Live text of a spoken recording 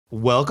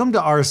Welcome to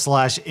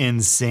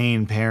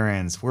r/Insane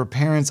Parents, where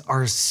parents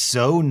are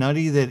so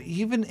nutty that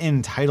even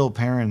entitled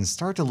parents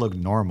start to look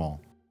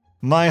normal.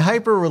 My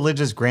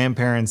hyper-religious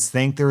grandparents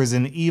think there is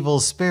an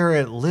evil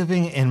spirit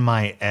living in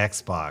my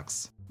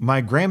Xbox. My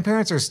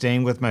grandparents are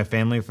staying with my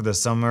family for the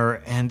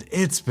summer, and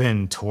it's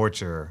been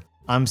torture.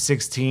 I'm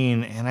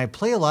 16 and I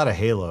play a lot of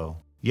Halo.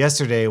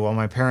 Yesterday, while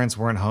my parents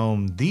weren't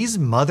home, these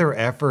mother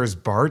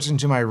effers barged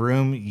into my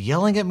room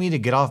yelling at me to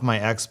get off my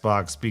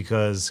Xbox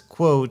because,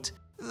 quote,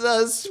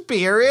 "The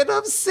spirit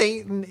of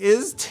Satan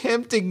is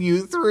tempting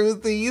you through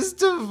these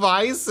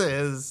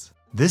devices."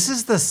 This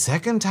is the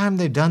second time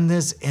they've done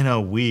this in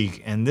a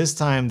week, and this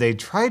time they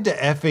tried to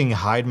effing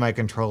hide my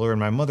controller in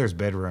my mother's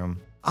bedroom.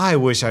 I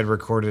wish I'd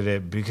recorded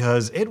it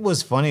because it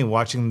was funny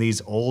watching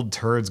these old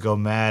turds go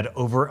mad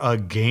over a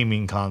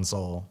gaming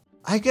console.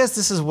 I guess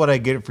this is what I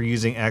get for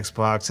using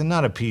Xbox and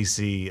not a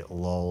PC,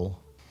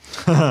 lol.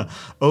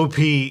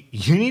 OP,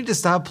 you need to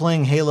stop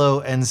playing Halo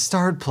and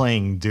start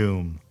playing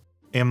Doom.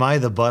 Am I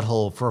the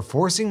butthole for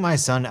forcing my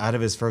son out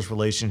of his first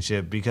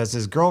relationship because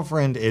his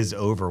girlfriend is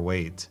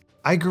overweight?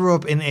 I grew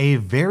up in a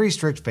very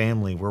strict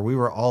family where we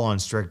were all on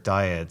strict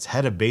diets,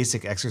 had a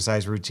basic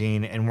exercise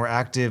routine, and were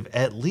active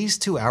at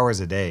least 2 hours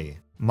a day.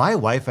 My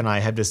wife and I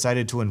have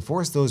decided to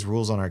enforce those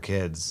rules on our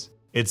kids.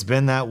 It's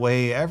been that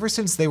way ever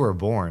since they were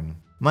born.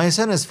 My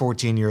son is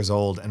 14 years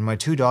old and my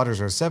 2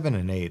 daughters are 7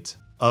 and 8.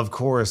 Of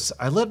course,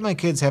 I let my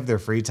kids have their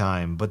free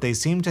time, but they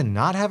seem to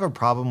not have a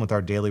problem with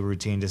our daily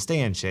routine to stay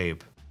in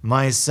shape.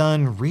 My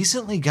son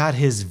recently got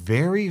his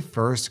very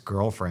first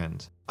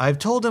girlfriend. I've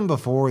told him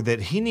before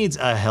that he needs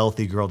a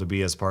healthy girl to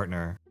be his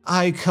partner.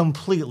 I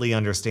completely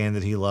understand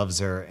that he loves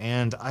her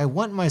and I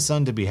want my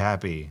son to be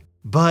happy.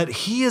 But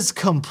he is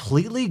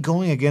completely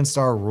going against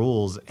our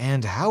rules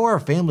and how our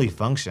family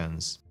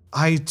functions.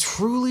 I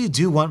truly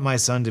do want my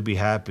son to be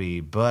happy,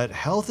 but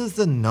health is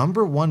the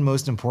 #1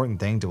 most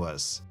important thing to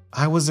us.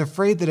 I was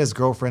afraid that his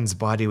girlfriend's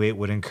body weight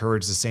would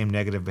encourage the same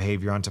negative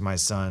behavior onto my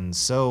son,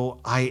 so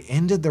I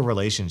ended the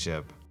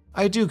relationship.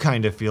 I do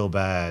kind of feel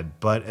bad,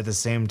 but at the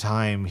same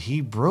time, he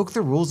broke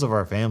the rules of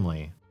our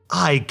family.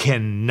 I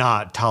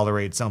cannot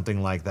tolerate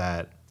something like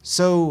that.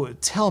 So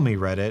tell me,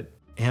 Reddit,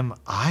 am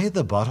I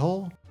the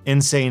butthole?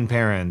 Insane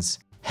parents,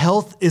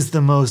 health is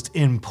the most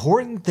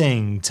important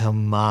thing to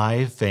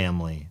my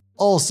family.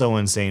 Also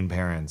insane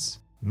parents,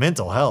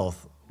 mental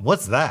health,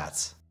 what's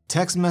that?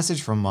 Text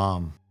message from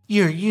mom.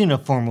 Your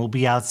uniform will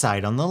be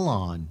outside on the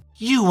lawn.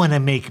 You want to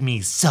make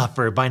me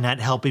suffer by not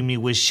helping me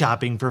with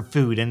shopping for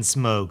food and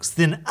smokes,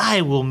 then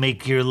I will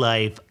make your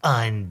life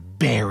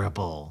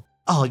unbearable.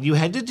 All you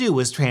had to do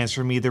was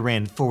transfer me the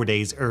rent 4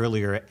 days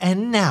earlier,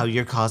 and now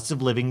your cost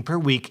of living per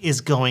week is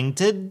going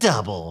to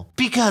double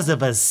because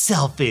of a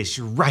selfish,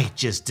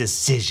 righteous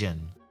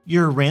decision.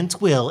 Your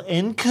rent will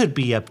and could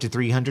be up to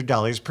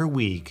 $300 per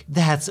week.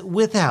 That's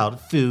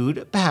without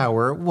food,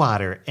 power,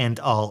 water, and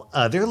all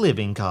other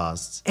living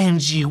costs.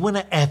 And you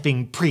wanna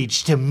effing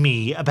preach to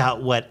me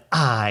about what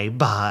I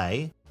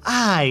buy?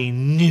 I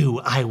knew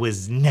I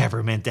was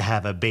never meant to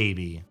have a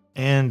baby.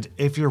 And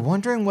if you're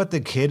wondering what the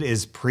kid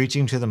is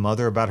preaching to the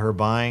mother about her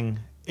buying,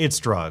 it's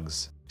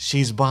drugs.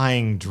 She's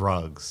buying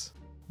drugs.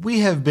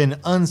 We have been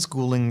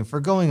unschooling for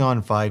going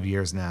on 5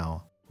 years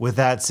now. With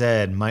that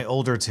said, my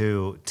older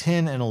two,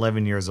 10 and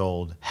 11 years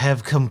old,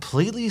 have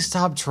completely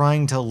stopped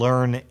trying to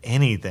learn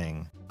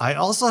anything. I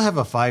also have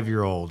a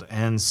 5-year-old,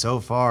 and so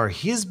far,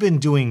 he has been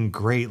doing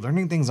great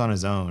learning things on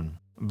his own.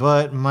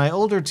 But my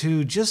older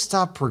two just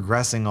stopped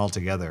progressing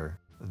altogether.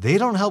 They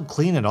don't help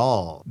clean at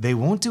all, they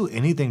won't do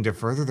anything to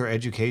further their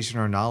education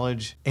or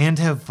knowledge, and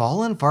have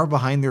fallen far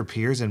behind their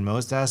peers in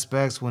most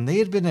aspects when they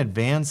had been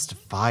advanced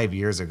 5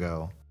 years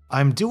ago.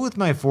 I'm due with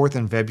my 4th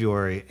in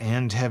February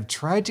and have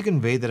tried to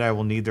convey that I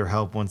will need their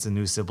help once a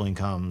new sibling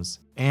comes,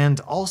 and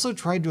also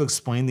tried to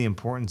explain the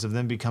importance of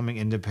them becoming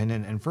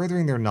independent and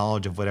furthering their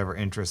knowledge of whatever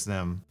interests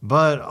them.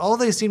 But all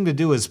they seem to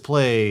do is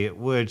play,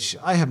 which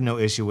I have no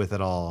issue with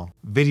at all.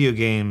 Video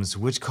games,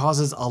 which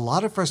causes a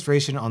lot of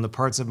frustration on the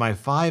parts of my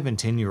 5 and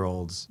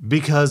 10-year-olds,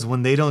 because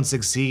when they don't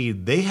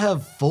succeed, they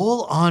have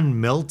full-on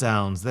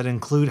meltdowns that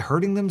include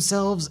hurting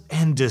themselves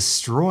and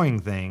destroying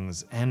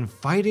things, and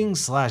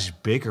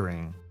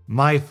fighting/bickering.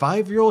 My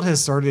 5-year-old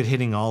has started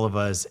hitting all of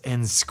us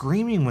and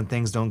screaming when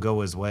things don't go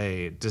his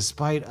way,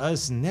 despite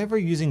us never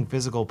using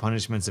physical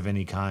punishments of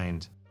any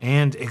kind,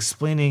 and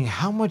explaining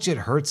how much it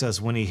hurts us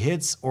when he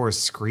hits or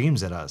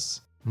screams at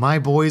us. My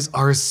boys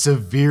are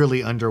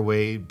severely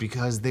underweight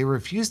because they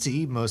refuse to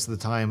eat most of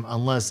the time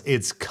unless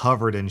it's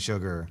covered in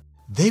sugar.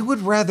 They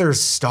would rather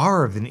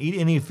starve than eat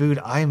any food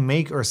I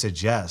make or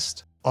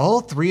suggest.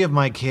 All 3 of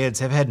my kids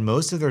have had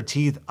most of their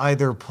teeth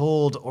either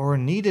pulled or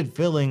needed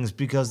fillings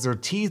because their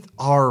teeth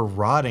are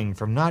rotting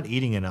from not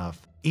eating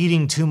enough,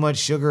 eating too much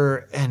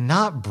sugar, and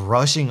not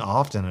brushing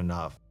often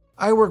enough.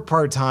 I work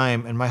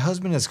part-time and my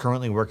husband is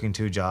currently working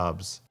 2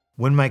 jobs.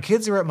 When my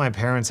kids are at my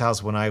parents'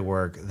 house when I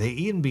work, they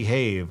eat and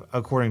behave,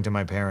 according to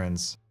my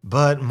parents.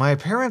 But my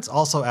parents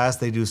also ask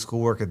they do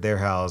schoolwork at their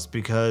house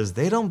because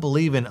they don't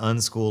believe in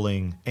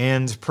unschooling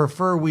and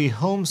prefer we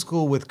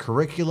homeschool with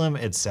curriculum,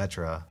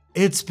 etc.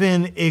 It's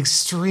been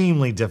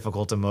extremely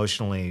difficult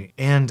emotionally,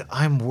 and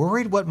I'm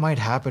worried what might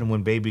happen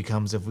when baby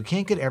comes if we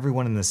can't get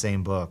everyone in the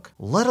same book,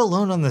 let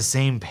alone on the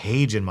same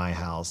page in my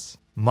house.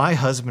 My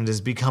husband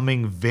is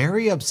becoming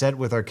very upset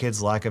with our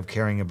kids' lack of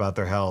caring about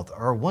their health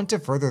or want to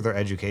further their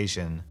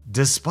education,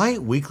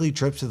 despite weekly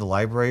trips to the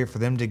library for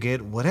them to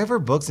get whatever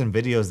books and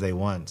videos they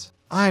want.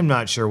 I'm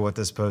not sure what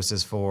this post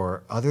is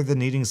for, other than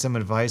needing some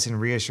advice and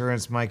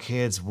reassurance my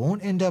kids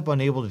won't end up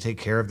unable to take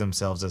care of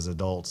themselves as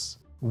adults.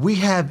 We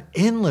have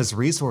endless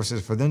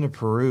resources for them to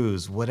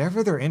peruse,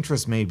 whatever their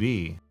interests may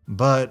be.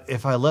 But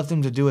if I left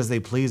them to do as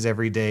they please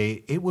every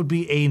day, it would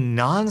be a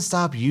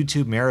non-stop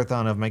YouTube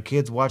marathon of my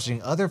kids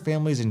watching other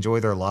families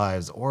enjoy their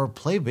lives or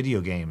play video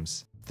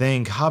games.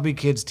 Think Hobby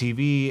Kids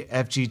TV,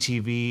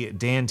 FGTV,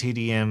 Dan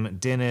TDM,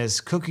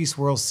 Dennis, Cookie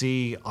Swirl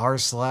C,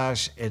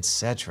 rSlash,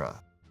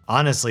 etc.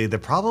 Honestly, the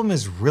problem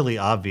is really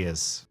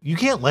obvious. You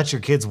can't let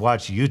your kids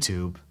watch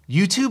YouTube.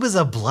 YouTube is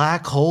a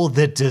black hole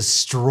that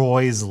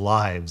destroys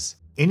lives.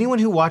 Anyone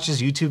who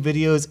watches YouTube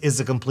videos is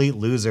a complete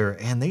loser,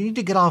 and they need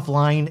to get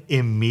offline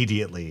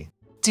immediately.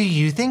 Do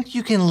you think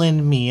you can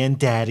lend me and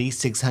Daddy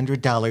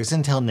 $600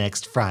 until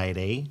next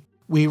Friday?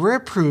 We were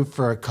approved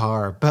for a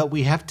car, but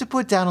we have to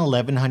put down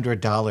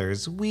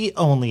 $1,100. We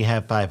only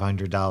have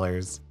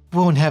 $500.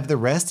 Won't have the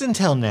rest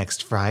until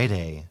next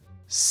Friday.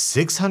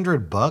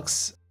 600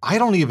 bucks? I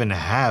don't even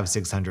have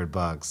 600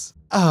 bucks.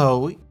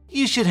 Oh,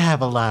 you should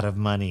have a lot of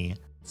money.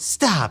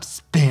 Stop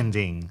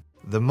spending.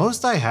 The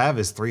most I have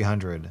is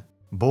 300.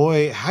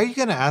 Boy, how you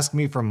gonna ask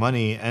me for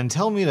money and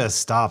tell me to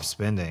stop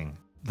spending?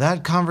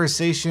 That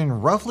conversation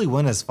roughly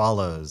went as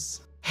follows.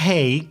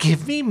 Hey,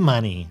 give me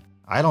money.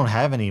 I don't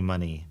have any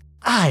money.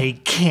 I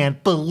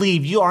can't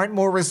believe you aren't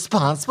more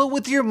responsible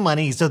with your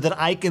money so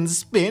that I can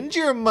spend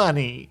your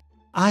money.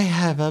 I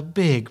have a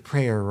big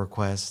prayer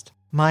request.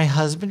 My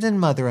husband and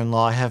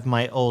mother-in-law have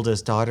my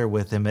oldest daughter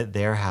with them at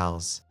their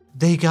house.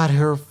 They got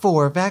her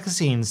 4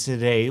 vaccines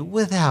today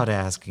without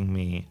asking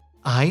me.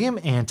 I am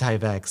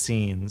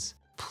anti-vaccines.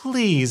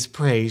 Please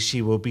pray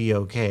she will be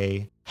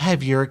okay.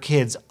 Have your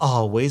kids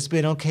always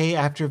been okay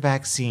after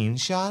vaccine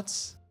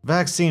shots?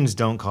 Vaccines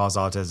don't cause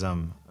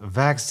autism.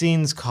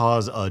 Vaccines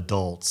cause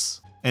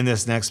adults. In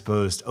this next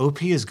post,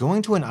 OP is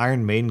going to an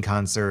Iron Maiden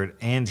concert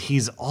and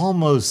he's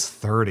almost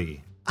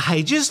 30.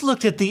 I just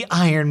looked at the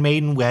Iron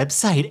Maiden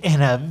website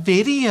and a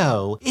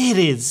video. It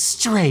is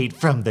straight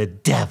from the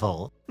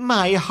devil.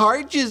 My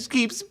heart just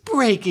keeps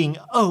breaking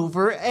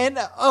over and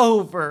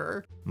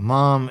over.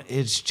 Mom,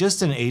 it's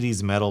just an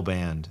 80s metal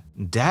band.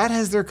 Dad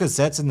has their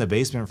cassettes in the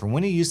basement from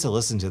when he used to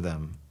listen to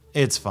them.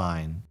 It's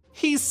fine.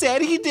 He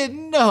said he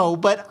didn't know,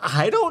 but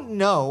I don't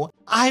know.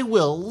 I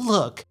will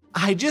look.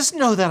 I just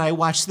know that I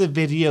watched the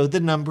video, The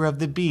Number of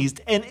the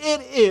Beast, and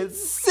it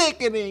is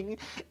sickening.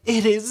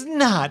 It is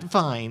not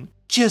fine.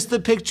 Just the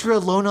picture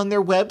alone on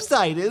their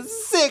website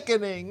is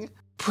sickening.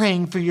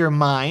 Praying for your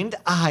mind,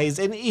 eyes,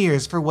 and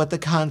ears for what the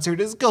concert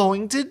is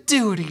going to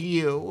do to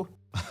you.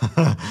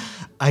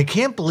 I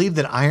can't believe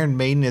that Iron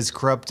Maiden is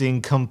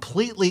corrupting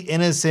completely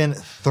innocent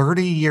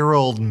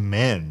 30-year-old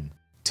men.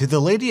 To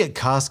the lady at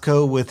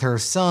Costco with her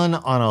son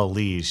on a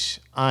leash,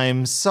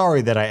 I'm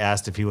sorry that I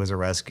asked if he was a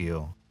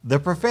rescue. The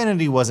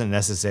profanity wasn't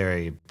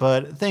necessary,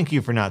 but thank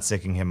you for not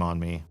sicking him on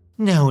me.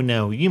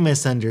 No, you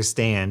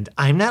misunderstand.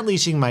 I'm not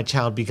leashing my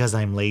child because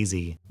I'm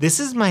lazy. This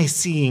is my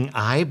seeing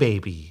eye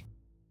baby.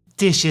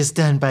 Dishes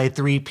done by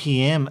 3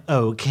 p.m.,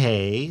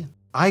 okay?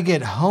 I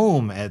get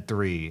home at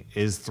 3.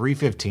 Is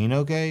 3:15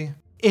 okay?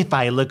 If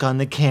I look on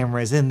the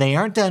cameras and they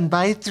aren't done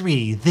by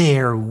 3,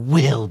 there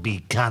will be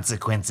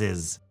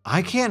consequences.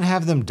 I can't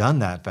have them done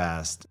that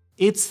fast.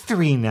 It's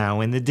 3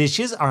 now and the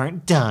dishes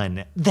aren't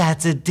done.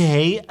 That's a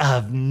day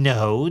of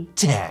no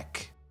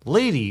tech.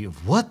 Lady,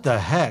 what the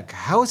heck?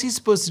 How is he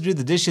supposed to do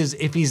the dishes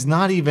if he's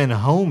not even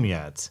home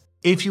yet?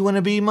 If you want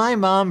to be my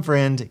mom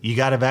friend, you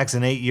gotta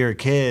vaccinate your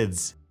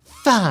kids.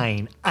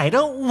 Fine, I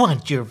don't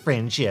want your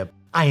friendship.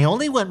 I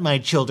only want my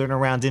children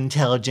around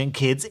intelligent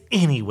kids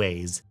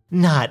anyways.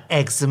 Not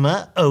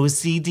eczema,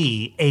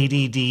 OCD,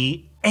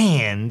 ADD,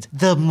 and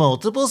the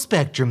multiple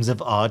spectrums of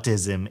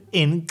autism,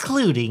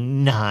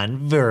 including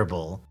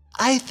non-verbal.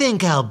 I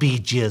think I'll be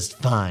just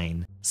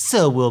fine.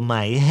 So will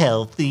my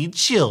healthy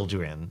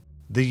children.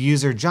 The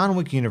user John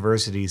Wick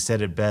University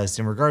said it best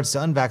in regards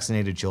to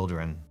unvaccinated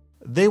children.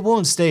 They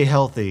won't stay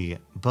healthy,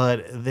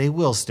 but they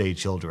will stay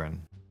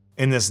children.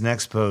 In this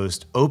next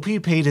post, OP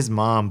paid his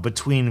mom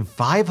between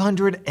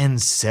 $500 and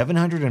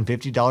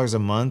 $750 a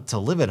month to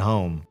live at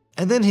home,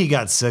 and then he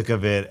got sick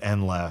of it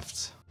and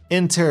left.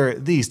 Enter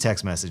these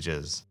text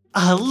messages.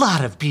 A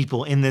lot of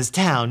people in this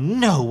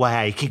town know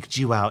why I kicked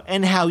you out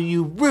and how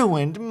you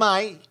ruined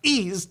my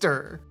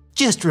Easter.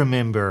 Just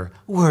remember,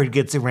 word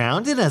gets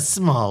around in a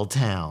small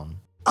town.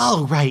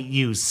 All right,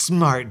 you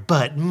smart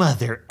butt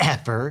mother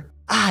effer.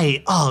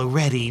 I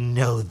already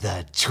know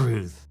the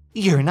truth.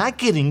 You're not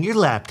getting your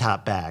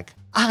laptop back.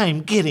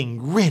 I'm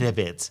getting rid of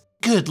it.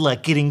 Good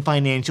luck getting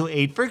financial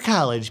aid for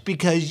college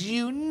because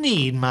you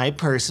need my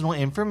personal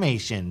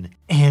information,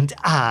 and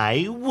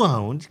I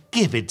won't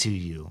give it to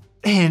you.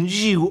 and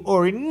you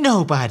or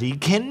nobody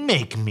can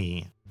make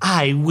me.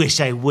 I wish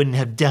I wouldn't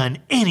have done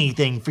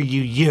anything for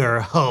you your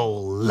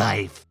whole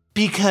life,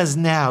 because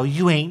now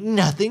you ain't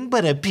nothing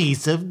but a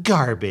piece of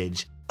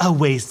garbage, a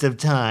waste of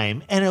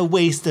time, and a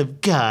waste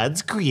of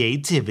God's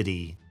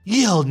creativity.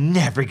 You'll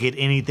never get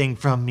anything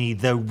from me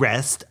the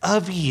rest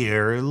of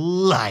your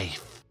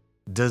life.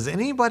 Does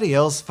anybody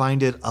else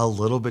find it a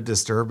little bit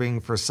disturbing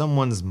for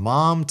someone's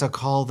mom to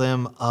call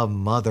them a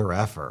mother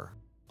effer?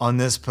 On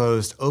this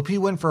post, OP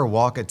went for a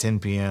walk at 10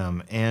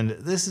 p.m. and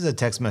this is a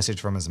text message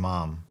from his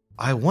mom.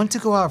 I want to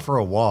go out for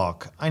a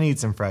walk. I need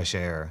some fresh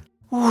air.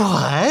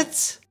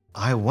 What?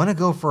 I want to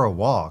go for a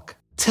walk.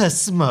 To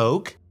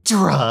smoke?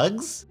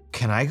 Drugs?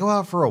 Can I go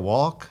out for a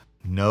walk?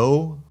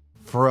 No.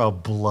 For a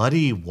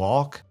bloody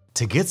walk?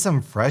 To get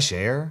some fresh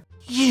air?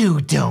 You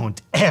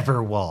don't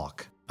ever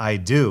walk. I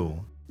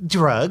do.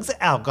 Drugs,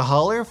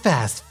 alcohol, or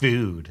fast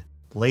food?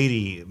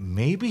 Lady,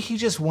 maybe he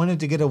just wanted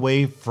to get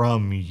away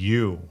from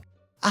you.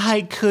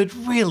 I could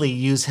really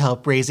use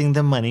help raising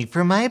the money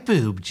for my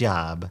boob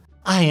job.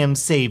 I am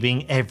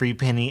saving every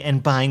penny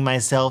and buying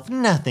myself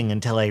nothing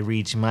until I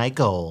reach my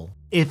goal.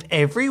 If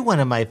every one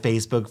of my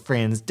Facebook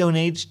friends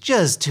donates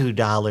just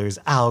 $2,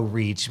 I'll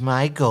reach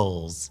my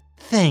goals.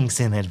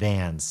 Thanks in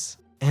advance.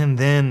 And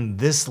then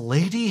this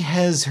lady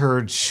has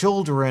her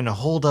children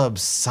hold up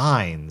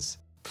signs.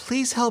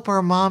 Please help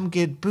our mom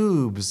get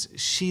boobs.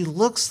 She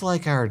looks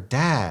like our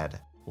dad.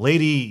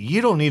 Lady,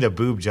 you don't need a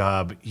boob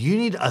job. You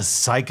need a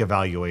psych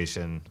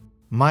evaluation.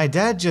 My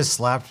dad just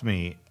slapped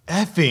me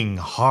effing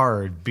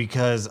hard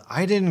because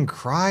I didn't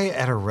cry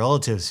at a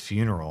relative's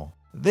funeral.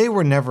 They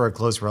were never a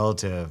close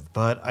relative,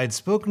 but I'd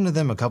spoken to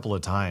them a couple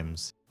of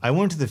times. I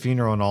went to the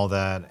funeral and all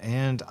that,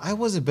 and I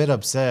was a bit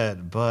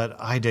upset, but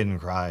I didn't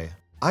cry.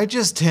 I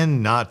just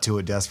tend not to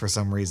at deaths for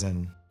some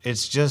reason.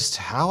 It's just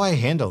how I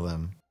handle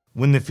them.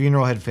 When the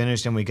funeral had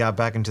finished and we got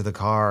back into the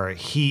car,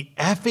 he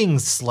effing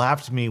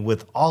slapped me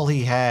with all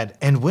he had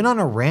and went on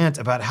a rant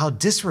about how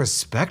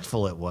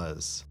disrespectful it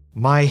was.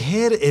 My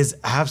head is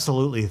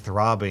absolutely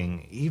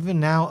throbbing. Even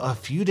now, a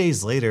few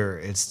days later,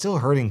 it's still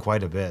hurting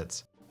quite a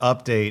bit.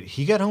 Update,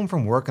 he got home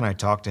from work and I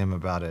talked to him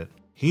about it.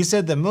 He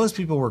said that most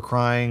people were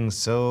crying,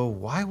 so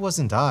why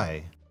wasn't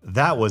I?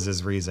 That was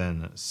his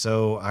reason,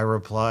 so I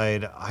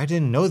replied, I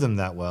didn't know them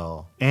that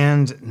well.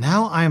 And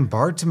now I'm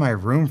barred to my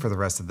room for the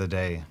rest of the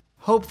day.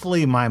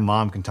 Hopefully my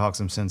mom can talk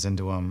some sense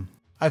into him.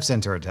 I've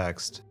sent her a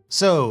text.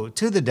 So,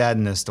 to the dad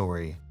in this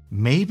story.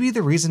 Maybe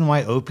the reason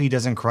why OP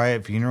doesn't cry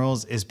at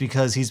funerals is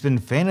because he's been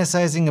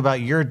fantasizing about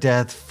your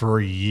death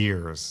for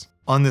years.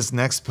 On this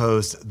next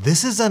post,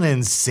 this is an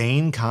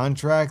insane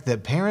contract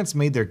that parents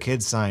made their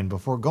kids sign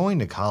before going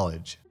to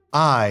college.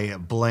 I,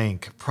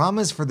 blank,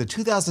 promise for the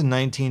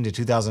 2019 to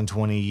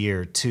 2020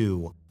 year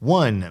to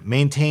 1.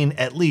 Maintain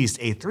at least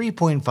a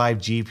 3.5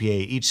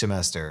 GPA each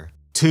semester.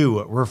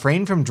 2.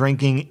 Refrain from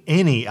drinking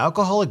any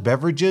alcoholic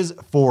beverages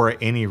for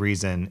any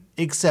reason,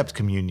 except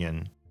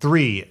communion.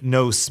 3.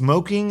 No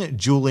smoking,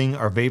 juuling,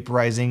 or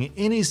vaporizing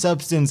any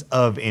substance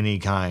of any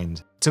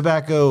kind.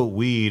 Tobacco,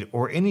 weed,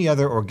 or any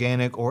other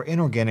organic or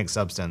inorganic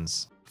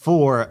substance.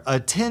 4.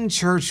 Attend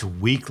church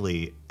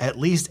weekly, at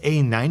least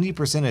a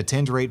 90%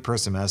 attend rate per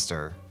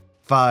semester.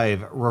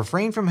 5.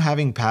 Refrain from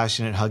having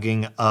passionate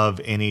hugging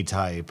of any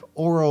type,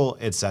 oral,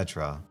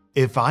 etc.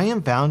 If I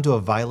am found to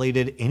have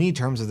violated any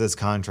terms of this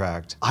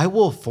contract, I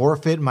will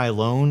forfeit my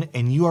loan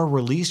and you are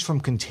released from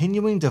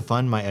continuing to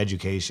fund my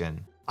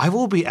education. I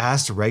will be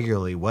asked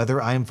regularly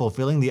whether I am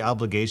fulfilling the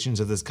obligations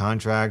of this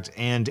contract,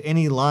 and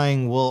any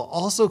lying will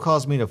also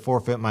cause me to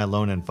forfeit my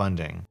loan and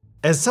funding.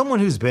 As someone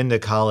who's been to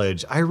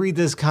college, I read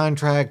this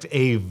contract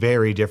a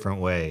very different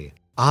way.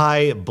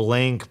 I,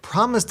 blank,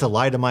 promise to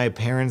lie to my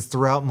parents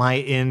throughout my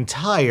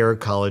entire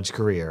college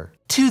career.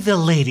 To the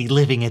lady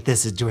living at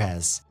this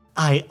address,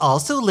 I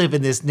also live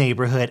in this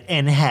neighborhood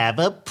and have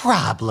a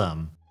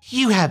problem.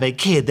 You have a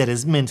kid that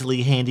is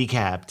mentally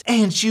handicapped,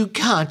 and you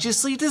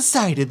consciously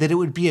decided that it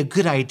would be a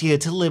good idea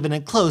to live in a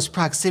close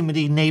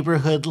proximity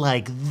neighborhood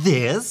like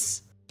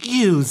this?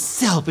 You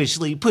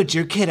selfishly put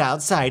your kid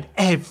outside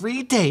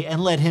every day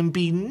and let him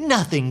be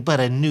nothing but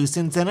a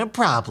nuisance and a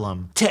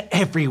problem to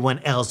everyone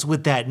else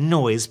with that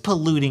noise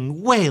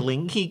polluting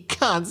wailing he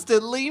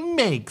constantly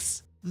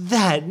makes.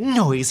 That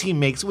noise he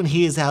makes when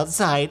he is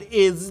outside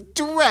is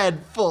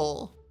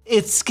dreadful.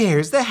 It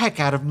scares the heck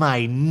out of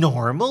my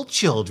normal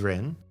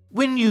children.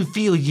 When you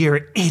feel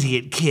your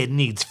idiot kid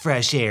needs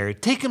fresh air,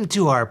 take him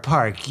to our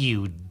park,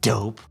 you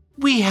dope.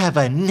 We have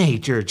a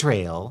nature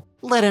trail.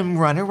 Let him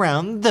run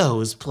around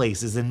those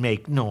places and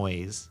make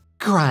noise.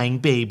 Crying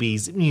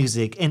babies,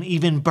 music, and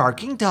even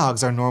barking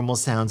dogs are normal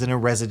sounds in a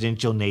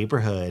residential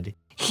neighborhood.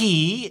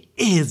 He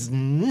is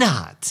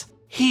not.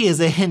 He is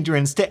a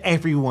hindrance to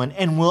everyone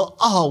and will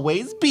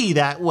always be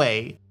that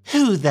way.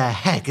 Who the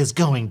heck is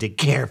going to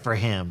care for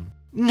him?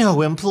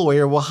 No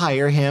employer will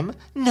hire him,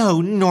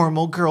 no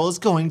normal girl is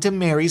going to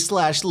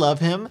marry/love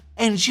him,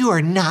 and you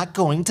are not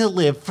going to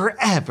live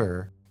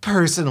forever.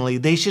 Personally,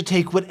 they should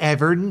take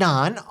whatever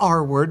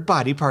non-R-word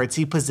body parts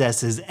he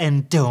possesses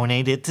and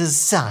donate it to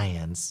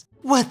science.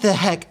 What the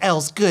heck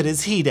else good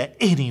is he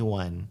to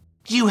anyone?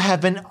 You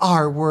have an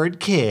R-word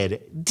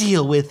kid.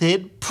 Deal with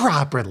it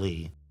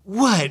properly.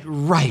 What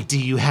right do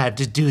you have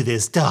to do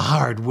this to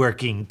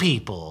hard-working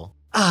people?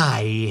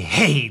 I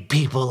hate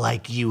people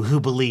like you who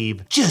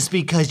believe just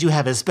because you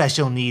have a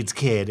special needs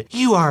kid,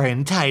 you are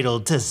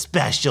entitled to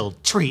special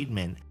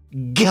treatment.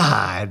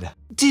 God!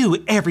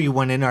 Do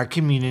everyone in our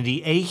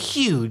community a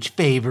huge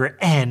favor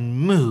and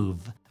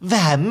move.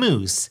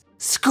 Vamoose.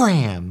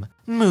 Scram.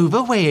 Move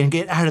away and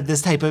get out of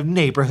this type of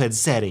neighborhood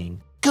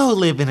setting. Go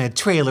live in a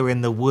trailer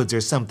in the woods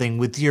or something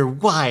with your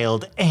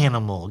wild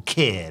animal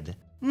kid.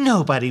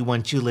 Nobody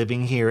wants you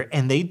living here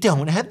and they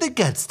don't have the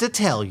guts to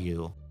tell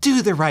you.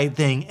 Do the right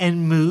thing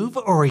and move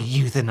or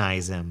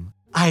euthanize him.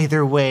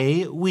 Either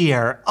way, we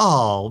are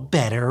all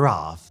better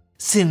off.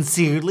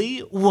 Sincerely,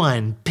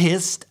 one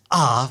pissed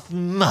off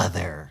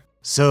mother.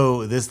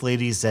 So this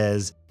lady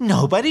says,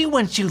 nobody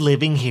wants you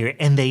living here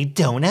and they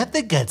don't have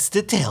the guts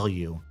to tell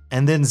you.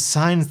 And then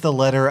signs the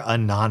letter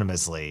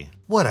anonymously.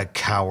 What a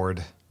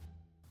coward.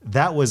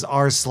 That was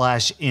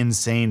rSlash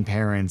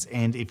Insaneparents,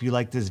 and if you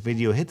like this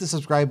video, hit the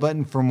subscribe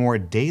button for more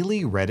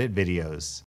daily Reddit videos.